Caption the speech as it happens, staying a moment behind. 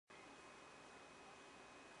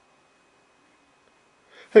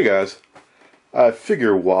Hey guys, I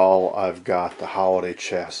figure while I've got the holiday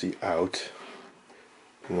chassis out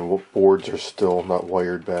and the boards are still not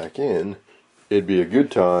wired back in, it'd be a good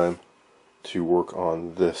time to work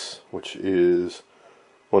on this, which is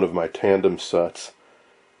one of my tandem sets.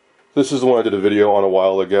 This is the one I did a video on a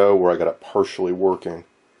while ago where I got it partially working.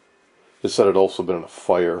 This set had also been in a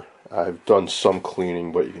fire. I've done some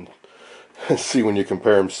cleaning, but you can see when you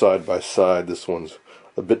compare them side by side, this one's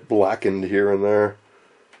a bit blackened here and there.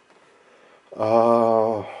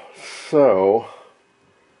 So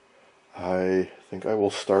I think I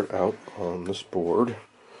will start out on this board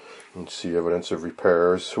and see evidence of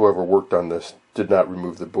repairs. Whoever worked on this did not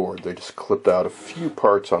remove the board. They just clipped out a few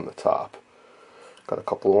parts on the top. Got a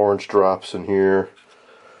couple orange drops in here.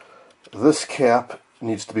 This cap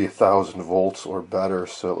needs to be 1,000 volts or better,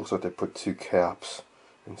 so it looks like they put two caps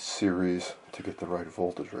in series to get the right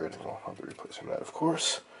voltage rating. I'll be replacing that, of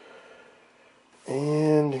course.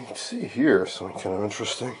 And you can see here something kind of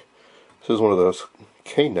interesting. This is one of those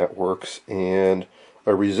K networks, and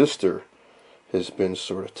a resistor has been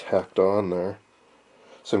sort of tacked on there.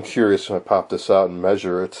 So I'm curious, when I pop this out and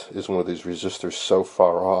measure it, is one of these resistors so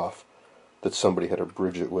far off that somebody had to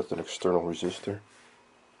bridge it with an external resistor?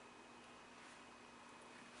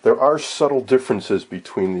 There are subtle differences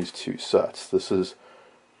between these two sets. This is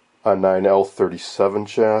a 9L37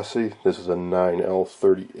 chassis. This is a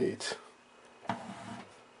 9L38.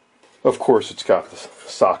 Of course, it's got the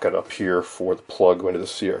socket up here for the plug into the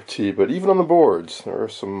CRT, but even on the boards, there are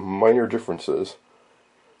some minor differences.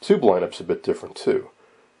 Tube lineup's a bit different too.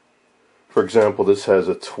 For example, this has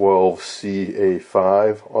a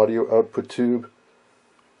 12CA5 audio output tube.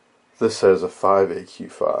 This has a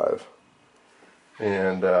 5AQ5.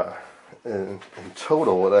 And in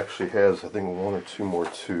total, it actually has, I think, one or two more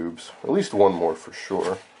tubes. At least one more for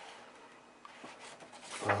sure.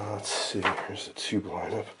 Let's see, here's the tube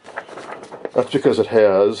lineup. That's because it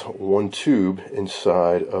has one tube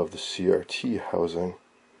inside of the CRT housing.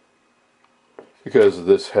 Because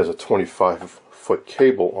this has a 25-foot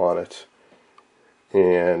cable on it,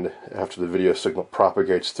 and after the video signal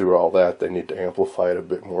propagates through all that, they need to amplify it a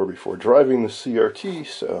bit more before driving the CRT,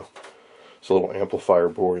 so it's a little amplifier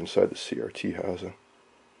board inside the CRT housing.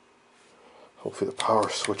 Hopefully the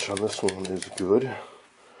power switch on this one is good.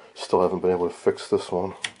 Still haven't been able to fix this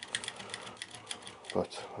one,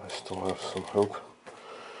 but I still have some hope.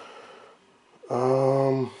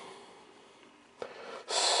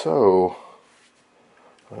 So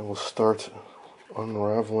I will start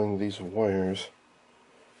unraveling these wires.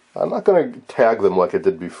 I'm not going to tag them like I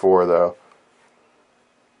did before, though.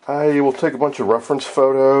 I will take a bunch of reference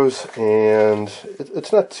photos, and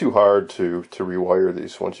it's not too hard to rewire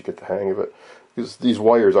these once you get the hang of it, because these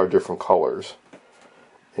wires are different colors.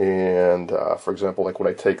 And for example, like when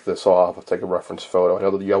I take this off, I'll take a reference photo. I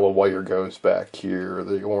know the yellow wire goes back here,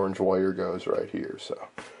 the orange wire goes right here, so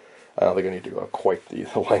I don't think I need to go quite the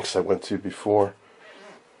lengths I went to before.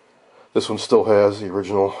 This one still has the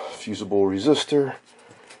original fusible resistor,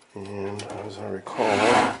 and as I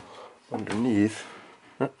recall, underneath,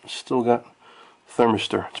 still got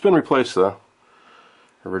thermistor. It's been replaced though.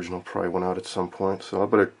 Original probably went out at some point, so I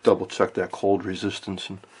better double check that cold resistance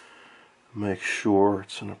and make sure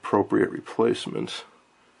it's an appropriate replacement.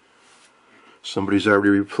 Somebody's already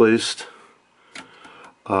replaced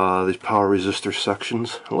these power resistor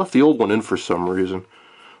sections. I left the old one in for some reason.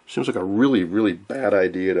 Seems like a really, really bad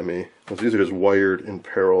idea to me, because these are just wired in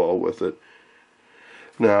parallel with it.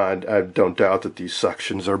 Now, I don't doubt that these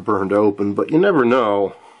sections are burned open, but you never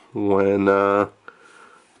know when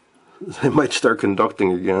they might start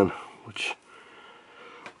conducting again, which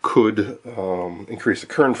could increase the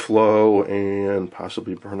current flow and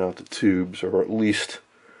possibly burn out the tubes, or at least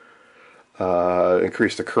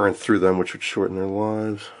increase the current through them, which would shorten their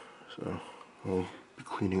lives. So I'll be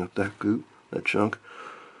cleaning up that goop, that junk.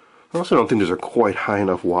 I also don't think there's a quite high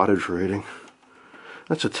enough wattage rating.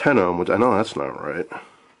 That's a 10 ohm, which I know that's not right.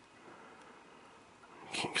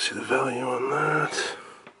 Can't see the value on that.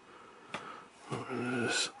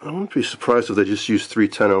 I wouldn't be surprised if they just used 3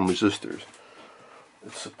 10 ohm resistors.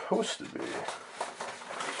 It's supposed to be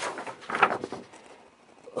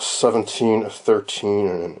a 17, a 13,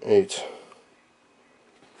 and an 8.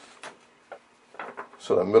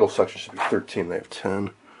 So that middle section should be 13, they have 10.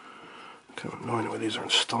 Kind of annoying the way these are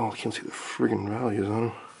installed. Can't see the friggin' values on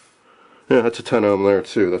them. Yeah, that's a 10 ohm there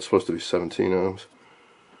too. That's supposed to be 17 ohms.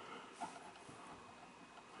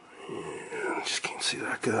 Yeah, I just can't see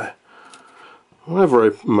that guy. Whenever I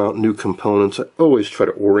mount new components, I always try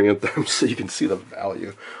to orient them so you can see the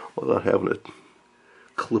value without having to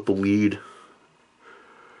clip a lead.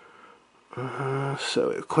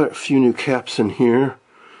 So quite a few new caps in here.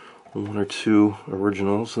 one or two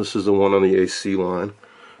originals. This is the one on the AC line.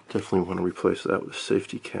 Definitely want to replace that with a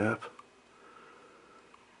safety cap.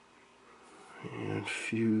 And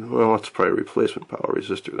few, well, that's probably a replacement power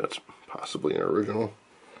resistor. That's possibly an original.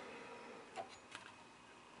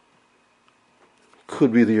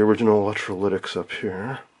 Could be the original electrolytics up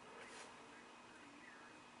here.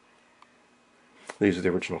 These are the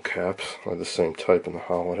original caps. They're the same type in the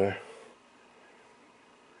Holiday.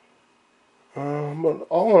 But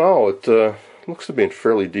all in all, it looks to be in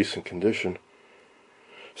fairly decent condition.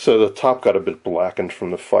 So the top got a bit blackened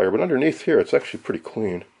from the fire, but underneath here it's actually pretty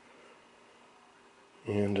clean.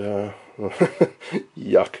 And,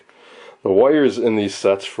 yuck. The wires in these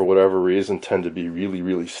sets, for whatever reason, tend to be really,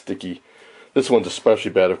 really sticky. This one's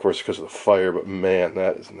especially bad, of course, because of the fire, but man,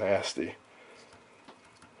 that is nasty.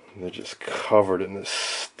 They're just covered in this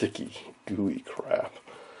sticky, gooey crap.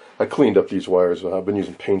 I cleaned up these wires. I've been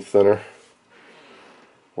using paint thinner.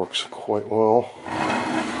 Works quite well.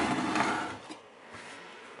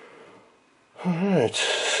 Alright,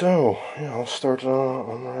 so yeah, I'll start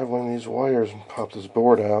unraveling these wires and pop this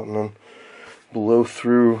board out and then blow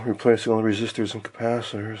through replacing all the resistors and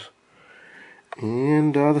capacitors.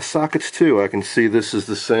 And the sockets too. I can see this is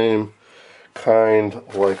the same kind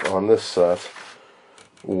like on this set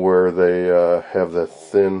where they have that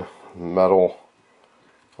thin metal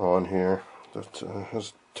on here that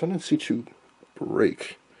has a tendency to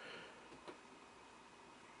break.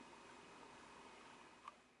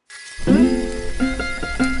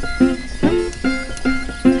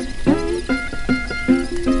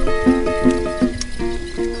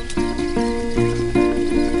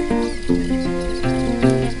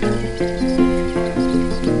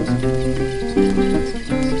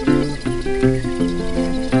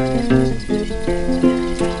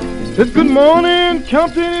 It's good morning,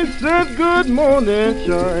 Captain, it says good morning,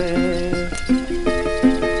 Shine.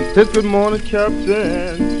 It's good morning,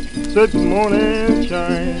 Captain, said good morning,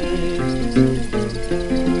 Shine.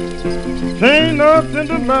 Ain't nothing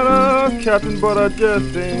the matter, Captain, but I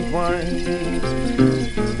just ain't fine.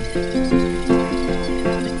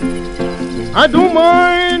 I don't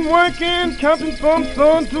mind working, Captain, from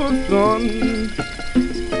sun to sun.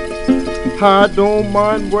 I don't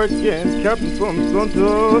mind working, Captain, from sun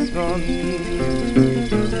to sun.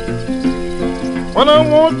 But I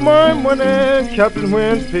want my money, Captain,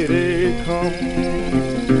 when payday comes.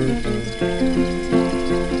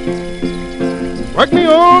 Work me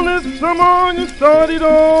all this summer, you started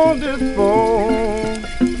on this fall.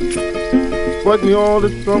 Work me all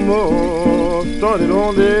this summer, started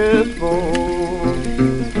on this fall.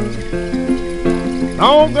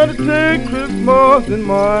 Now I'm gonna take Christmas in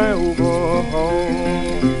my overhaul.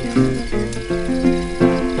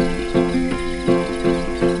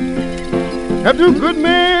 Have you good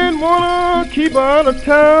men wanna keep out of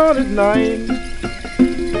town at night?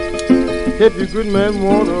 If you good men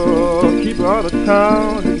wanna keep out of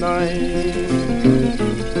town at night,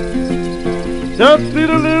 just feed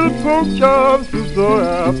a little pork chop, soup or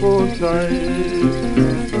apple cider.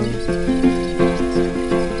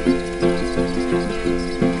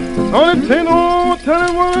 On it ain't no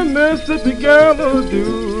telling what a Mississippi gal will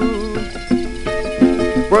do,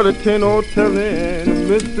 but it ain't no telling a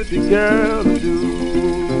Mississippi gal will do.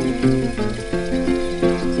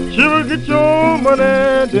 She will get your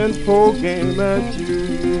money, then pour game at you.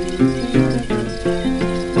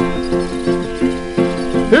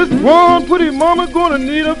 This one pretty mama gonna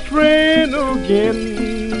need a friend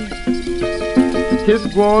again. His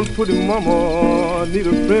one pretty mama need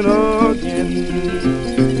a friend again.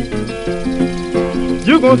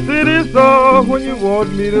 You gonna say this all when you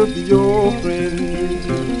want me to be your friend.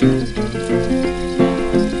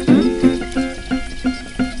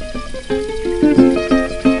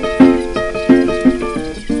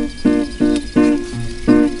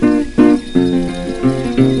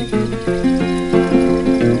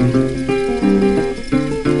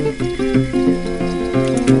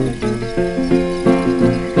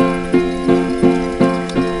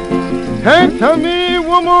 Hey, tell me,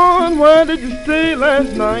 woman, where did you stay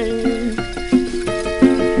last night?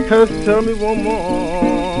 Cause tell me,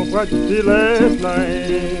 woman, where did you stay last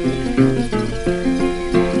night?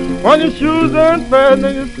 When your shoes unfastened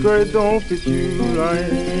and your skirt don't fit you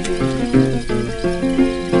right.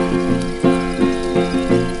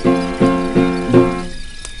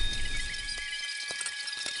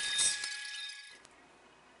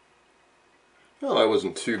 Well, that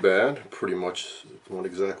wasn't too bad. Pretty much not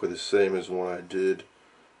exactly the same as when I did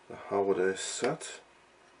the Holiday set.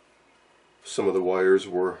 Some of the wires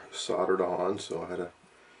were soldered on, so I had to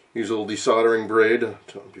use a little desoldering braid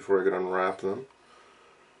before I could unwrap them.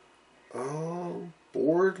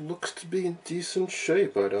 board looks to be in decent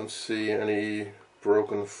shape. I don't see any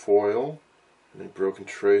broken foil, any broken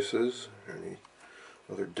traces, or any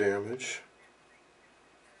other damage.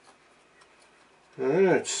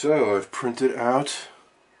 Alright, so I've printed out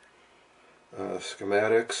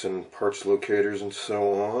schematics and parts locators and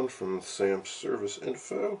so on from Sam's service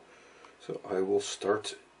info. So I will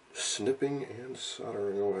start snipping and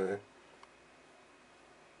soldering away.